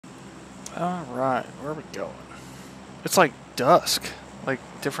Alright, where are we going? It's like dusk. Like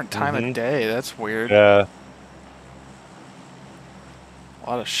different time of day. That's weird. Yeah. A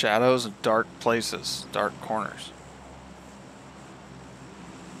lot of shadows and dark places, dark corners.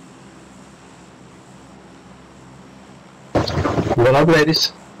 What up,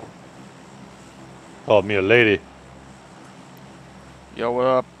 ladies? Called me a lady. Yo, what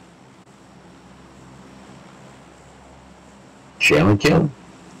up? Jim and Kim.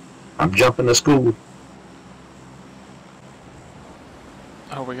 I'm jumping to school.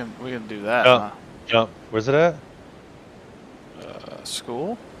 Oh, we can do that, Jump. huh? Jump. Where's it at?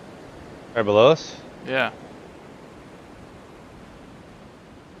 School? Right below us? Yeah.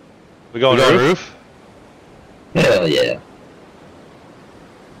 We going to the roof? Hell yeah.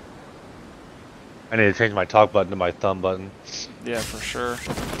 I need to change my talk button to my thumb button. Yeah, for sure.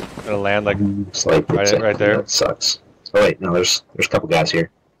 Gonna land like It's like right there. That sucks. Oh wait, no, there's a couple guys here.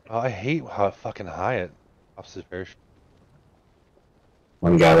 Oh, I hate how fucking high it pops his parachute.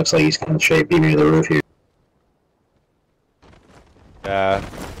 One guy looks like he's kind of straight beating me to the roof here. Yeah,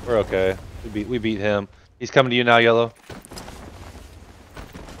 we're okay. We beat him. He's coming to you now, Yellow.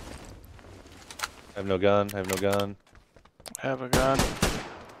 I have no gun. I have no gun. Have a gun.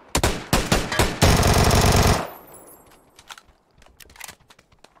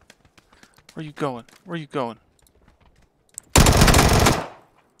 Where you going? Where you going?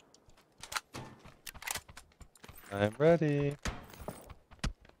 I'm ready.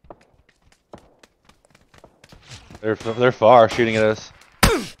 They're far shooting at us.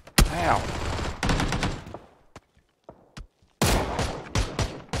 Ow.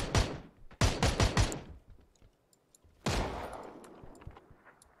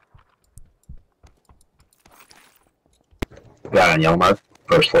 Guy on yellow mark,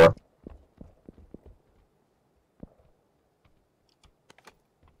 first floor.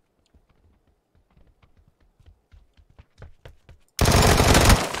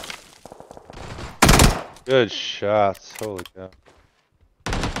 Good shots. Holy cow.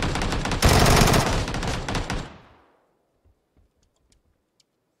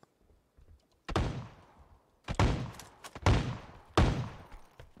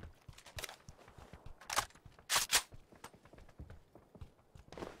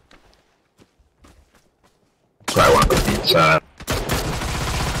 So I want to go inside.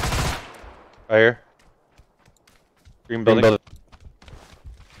 Right here. Green building.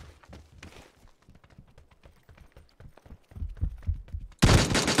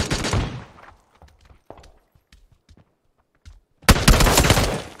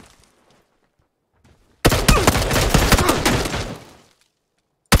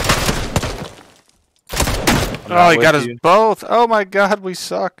 Oh, he got us both. Oh my god, we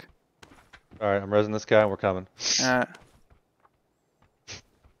suck. Alright, I'm resing this guy and we're coming. Alright.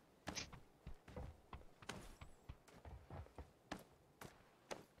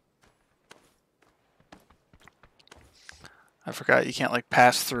 I forgot you can't like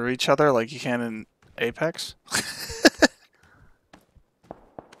pass through each other like you can in Apex.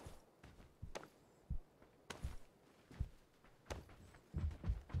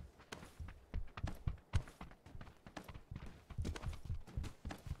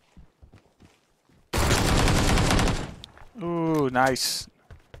 Ooh, nice.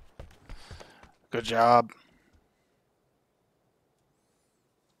 Good job.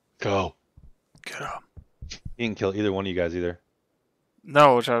 Go. Good job. He didn't kill either one of you guys either.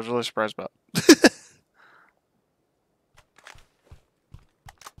 No, which I was really surprised about.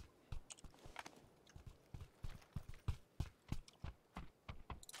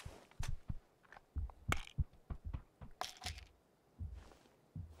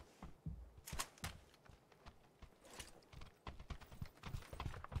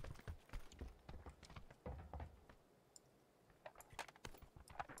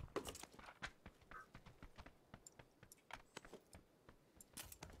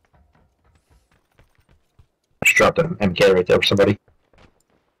 Just dropped an MK right there for somebody.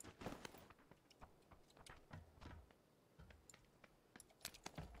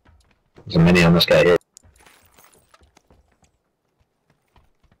 There's a mini on this guy here.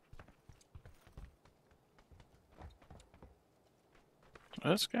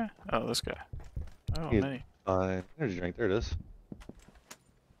 This guy? Oh, this guy. Oh, He's many. fine. Energy drink. There it is.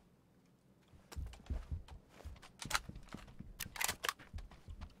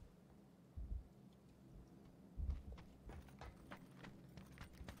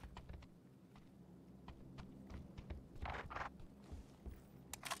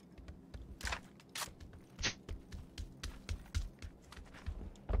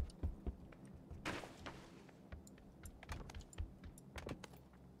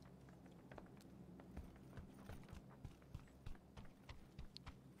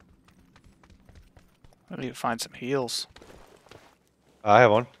 I need to find some heals. I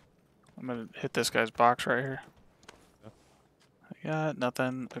have one. I'm gonna hit this guy's box right here. I got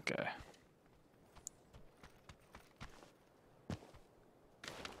nothing. Okay.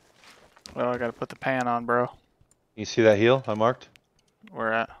 Well, I gotta put the pan on, bro. You see that heal I marked?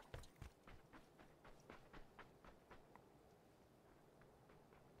 Where at?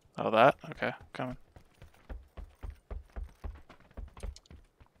 Oh, that? Okay, coming.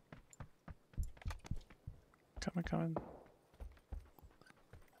 Coming.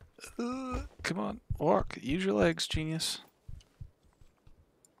 Come on, walk. Use your legs, genius.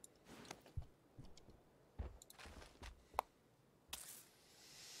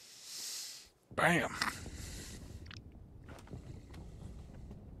 Bam.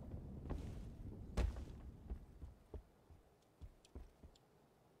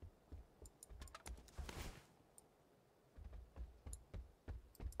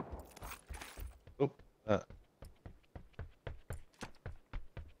 Oh.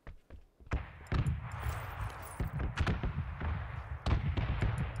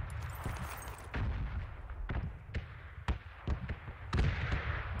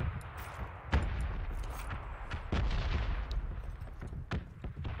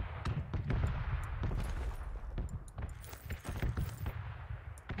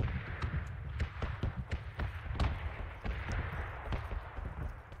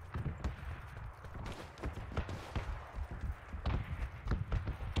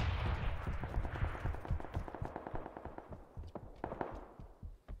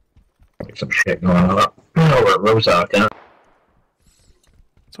 There's some shit going on up over at Rosock, huh?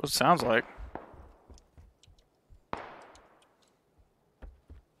 That's what it sounds like.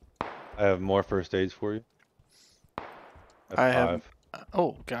 I have more first aids for you. I have. 5.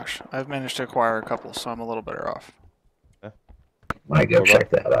 Oh gosh, I've managed to acquire a couple, so I'm a little better off. Might go check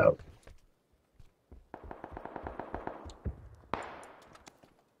that out.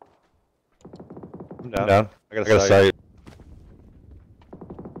 I'm down. I got a sight.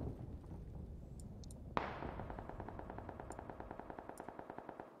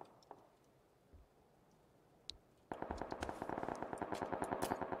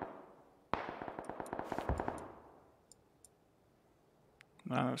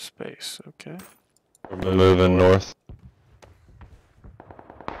 Not enough space. Okay. We're moving north.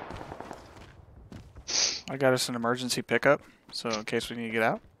 I got us an emergency pickup, so in case we need to get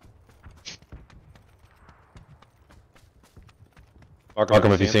out. Mark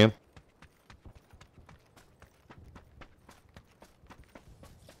him if you see him.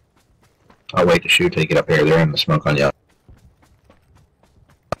 I'll wait to shoot till you get up here. They're in the smoke on you.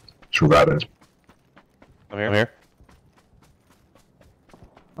 Two Robins. I'm here.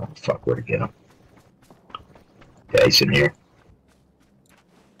 Oh, fuck, where'd he go? Yeah, he's in here.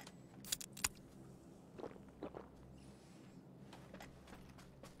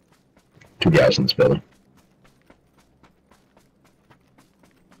 Two guys in this building.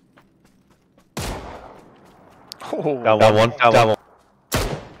 Oh, Down one. Down one.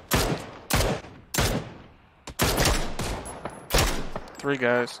 three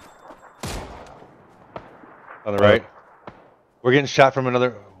guys. On the right. We're getting shot from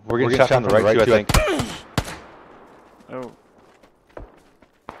another. We're getting shot from the right too, I think. Oh,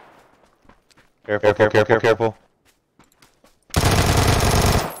 Careful.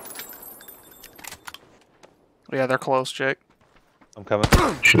 yeah, they're close, Jake. I'm coming.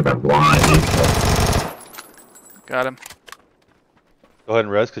 Should have been blind. Got him. Go ahead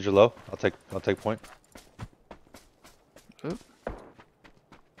and res because you're low. I'll take point. Oop.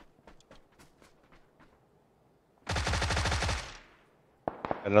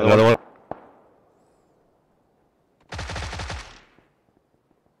 Another one.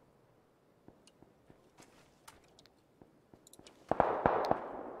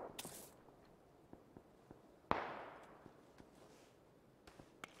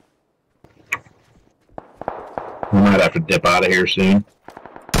 We might have to dip out of here soon.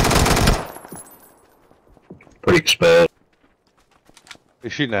 Pretty exposed.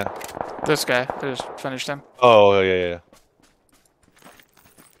 Who's shooting at? This guy. I just finished him. Oh yeah.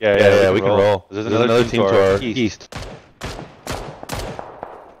 Yeah, we can roll. There's another team to our east.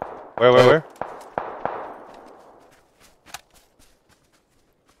 Where?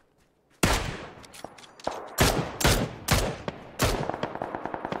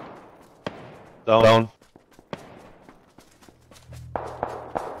 Down.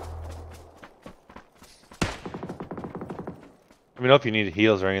 Let me know if you need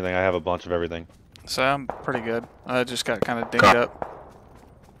heals or anything. I have a bunch of everything. So I'm pretty good. I just got kind of dinged up.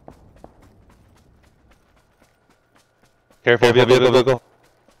 Careful, vehicle.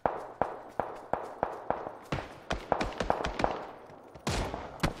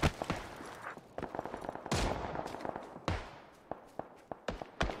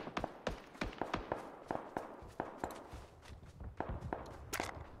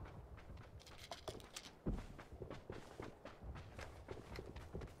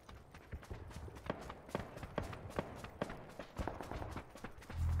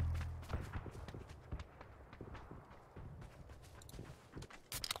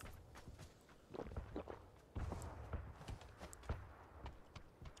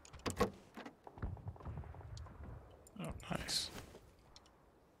 Nice.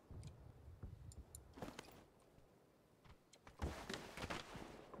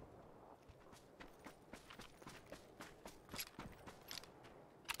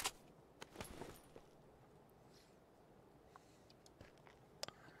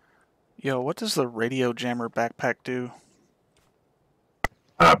 Yo, what does the radio jammer backpack do?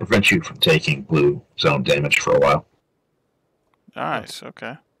 Prevents you from taking blue zone damage for a while. Nice,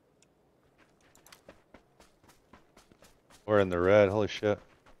 okay. We're in the red. Holy shit.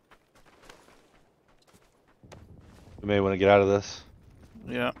 We may want to get out of this.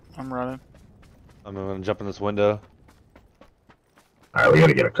 Yeah, I'm running. I'm going to jump in this window. Alright, we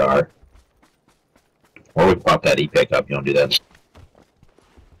gotta get a car. Or we can pop that E-pick up. You don't do that.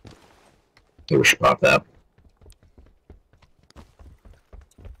 Yeah, we should pop that.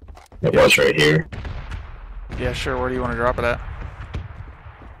 It was right here. Yeah, sure. Where do you want to drop it at?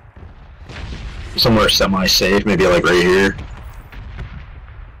 Somewhere semi-safe, maybe like right here.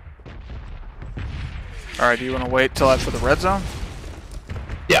 Alright, do you want to wait till after the red zone?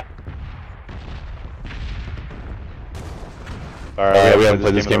 Yeah. Alright, we haven't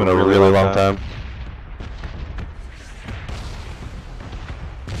played this game in a really long time.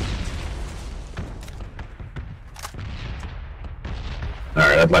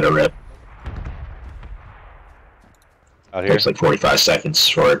 Alright, I'd let it rip. Out here. Takes like 45 seconds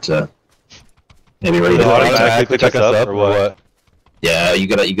for it to maybe ready to automatically pick us up or what? Yeah, you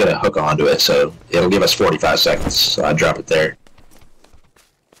gotta hook onto it, so it'll give us 45 seconds. So I drop it there.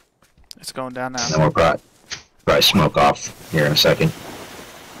 It's going down now. And then we'll probably smoke off here in a second.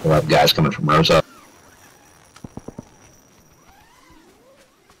 We'll have guys coming from rows up.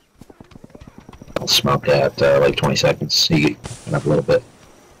 I'll smoke at like 20 seconds. So you get up a little bit.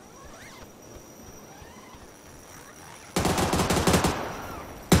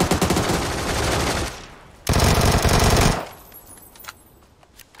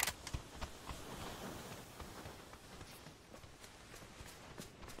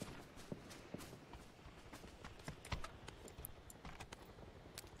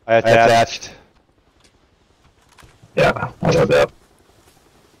 I attached. Yeah, I'll go up.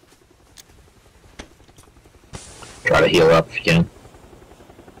 Try to heal up if you can.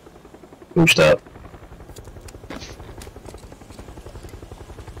 Boost up.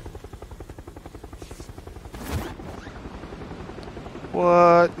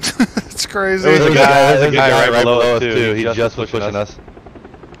 What? It's crazy. There's a guy right below us too. He just was pushing us.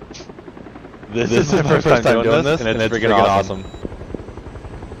 This is my first time doing this, and it's freaking awesome.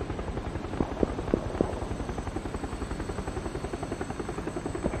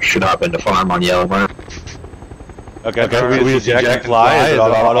 Should hop into farm on yellow mark. Okay, we just eject fly. Is it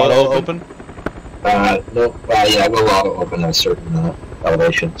auto open? No. Yeah, we'll auto open at a certain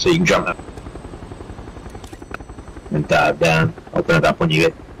elevation, so you can jump up and dive down. Open it up when you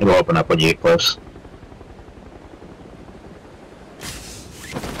get. It'll open up when you get close.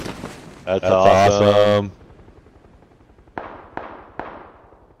 That's awesome.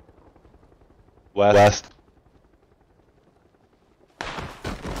 West.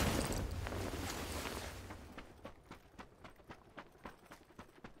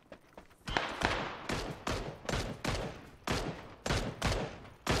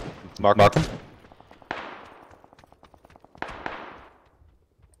 Mark him.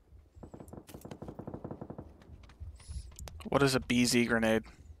 What is a BZ grenade?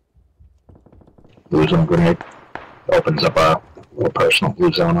 Blue zone grenade. Opens up a little personal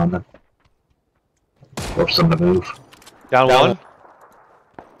blue zone on them. Force them to move. Down one.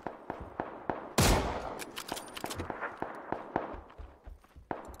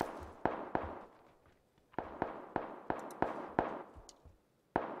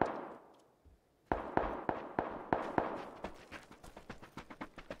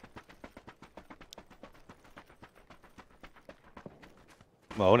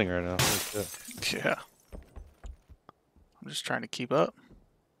 I'm owning right now. Holy shit. Yeah. I'm just trying to keep up.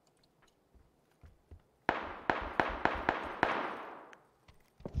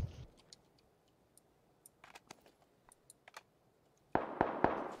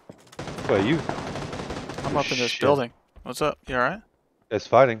 Wait, you? I'm up in this building. What's up? You alright? Guy's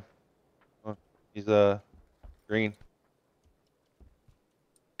fighting. Oh, he's green.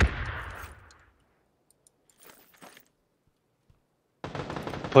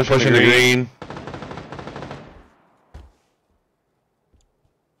 Pushing the green.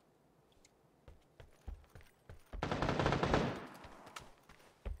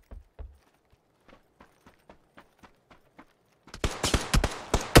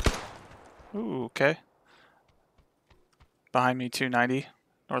 Ooh, okay. Behind me, 290,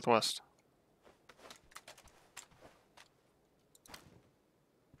 northwest.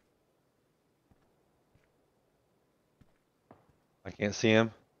 Can't see him.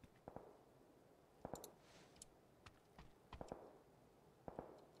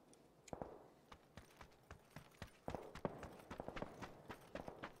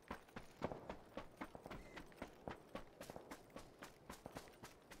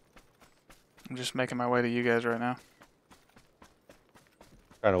 I'm just making my way to you guys right now.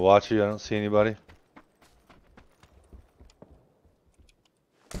 Trying to watch you. I don't see anybody.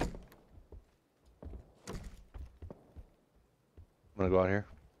 I'm gonna go out here.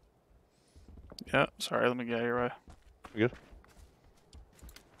 Yeah, sorry, let me get your way. You good?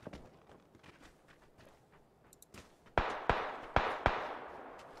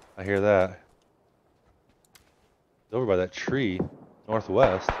 I hear that. It's over by that tree,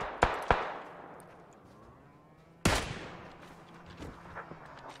 northwest.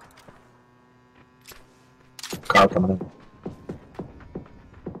 Car coming in.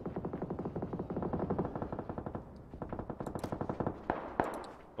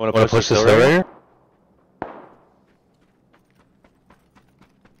 Want to push this hill right here?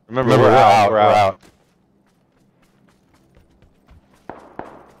 Remember, we're out. We're out.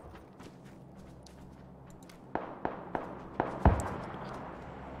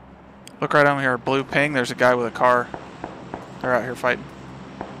 Look right over here, blue ping. There's a guy with a car. They're out here fighting.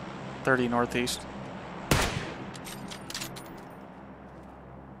 30 northeast.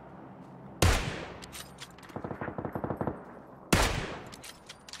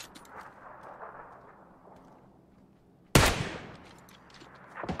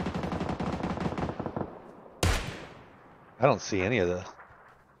 I don't see any of this.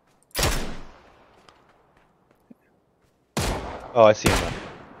 Oh, I see him now.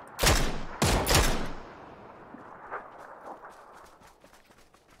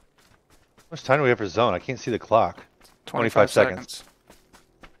 How much time do we have for zone? I can't see the clock. 25 seconds.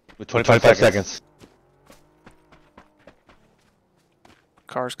 With 25 seconds.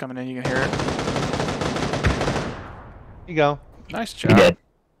 Car's coming in, you can hear it. Here you go. Nice He job. dead.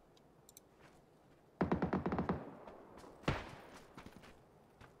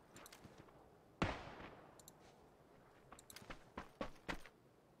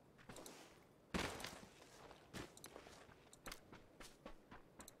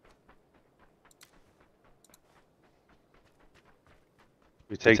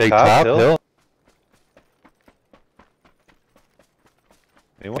 We take top hill.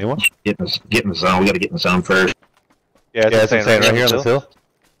 Anyone? Get in the zone. We gotta get in the zone first. Yeah, it's saying right here on this hill.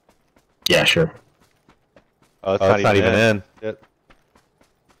 Yeah, sure. Oh, it's not even in.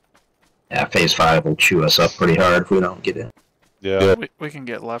 Yeah, phase 5 will chew us up pretty hard if we don't get in. Yeah. We can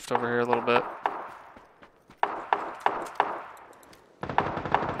get left over here a little bit.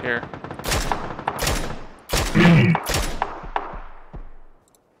 Here.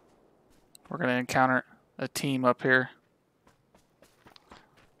 We're going to encounter a team up here.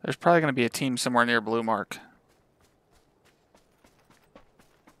 There's probably going to be a team somewhere near Blue Mark.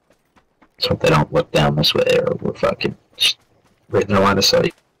 So if they don't look down this way, or we're fucking right in their line of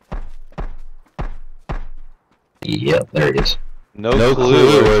sight. Yep, there it is. No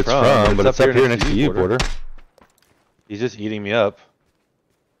clue where it's from, but it's up here next to you, Porter. He's just eating me up.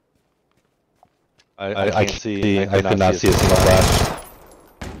 I can't see. I could not see a single flash.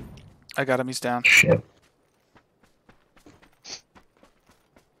 I got him, he's down. Shit.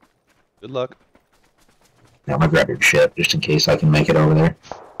 Good luck. Now I'm gonna grab your chip just in case I can make it over there.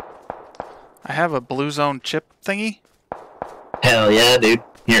 I have a blue zone chip thingy. Hell yeah, dude.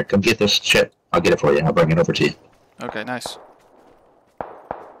 Here, come get this chip. I'll get it for you. I'll bring it over to you. Okay, nice.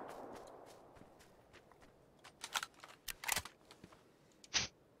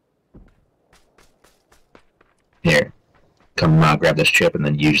 Here. Come grab this chip and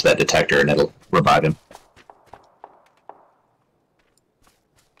then use that detector and it'll revive him.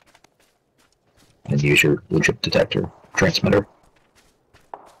 And use your blue chip detector transmitter.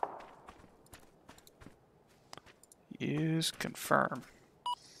 Use confirm.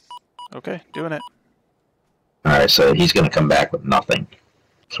 Okay, doing it. Alright, so he's gonna come back with nothing.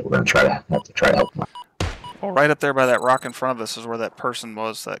 So we're gonna have to try to help him. Well, right up there by that rock in front of us is where that person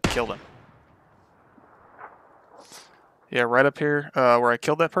was that killed him. Yeah, right up here where I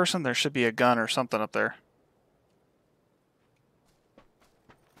killed that person, there should be a gun or something up there.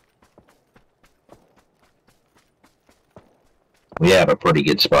 We have a pretty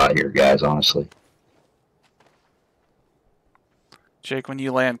good spot here, guys, honestly. Jake, when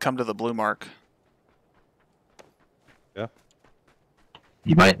you land, come to the blue mark. Yeah.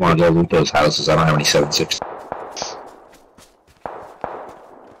 You might want to go loot those houses. I don't have any 7.6.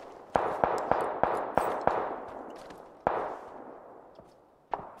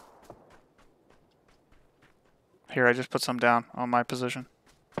 Here, I just put some down on my position.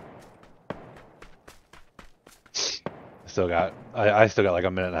 I still got like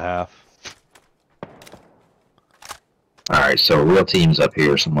a minute and a half. Alright, so real team's up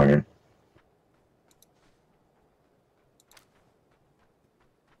here somewhere.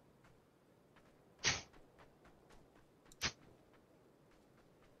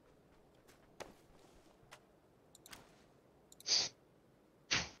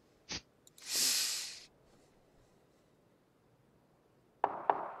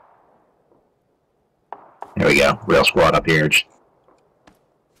 There we go. Real squad up here.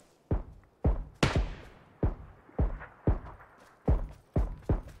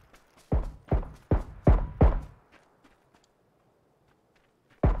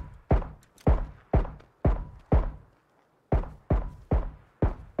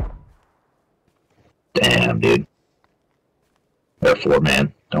 Damn, dude. They're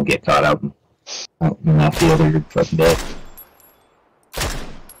 4-man. Don't get caught out in that field or you're fucking dead.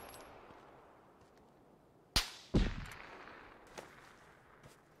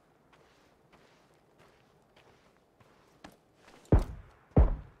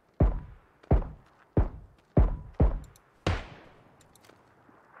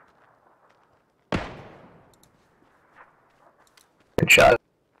 Good shot.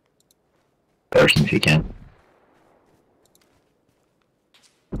 Person if you can.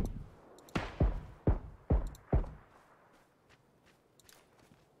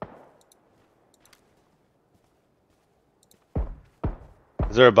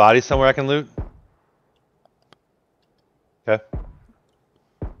 Is there a body somewhere I can loot? Okay.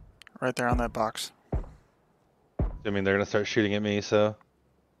 Right there on that box. I mean, they're gonna start shooting at me, so.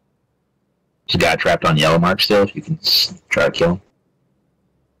 There's a guy trapped on yellow mark still. If you can try to kill him.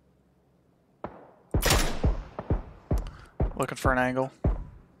 Looking for an angle.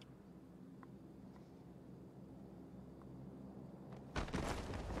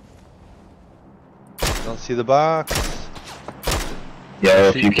 Don't see the box. Yeah,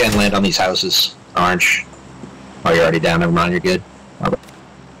 if you can land on these houses, orange. Oh, you're already down. Never mind. You're good.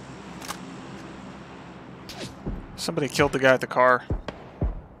 Somebody killed the guy at the car.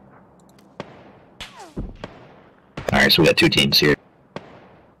 Alright, so we got 2 teams here.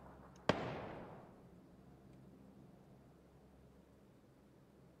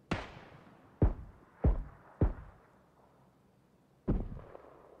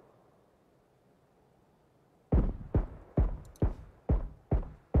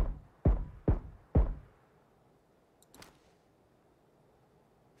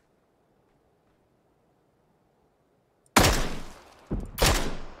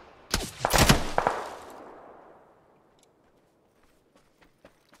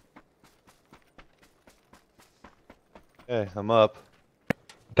 Okay, I'm up. I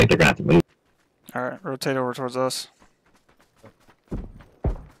think they're gonna have to move. Alright, rotate over towards us.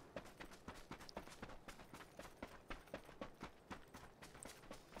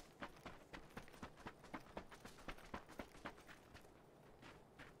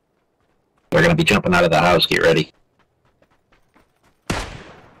 They're gonna be jumping out of the house. Get ready.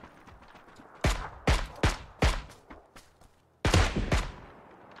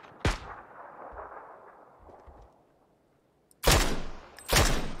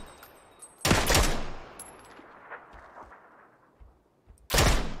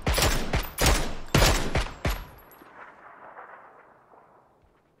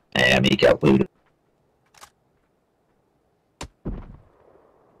 Damn, he got looted.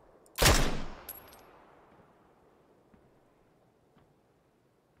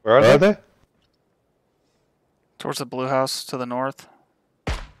 Where are they? Towards the blue house to the north.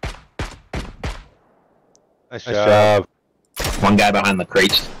 Nice job. One guy behind the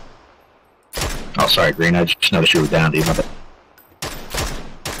crates. Oh, sorry, Green. I just noticed you were down, dude.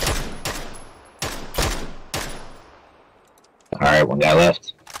 Alright, one guy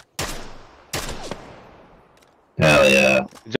left. Hell yeah.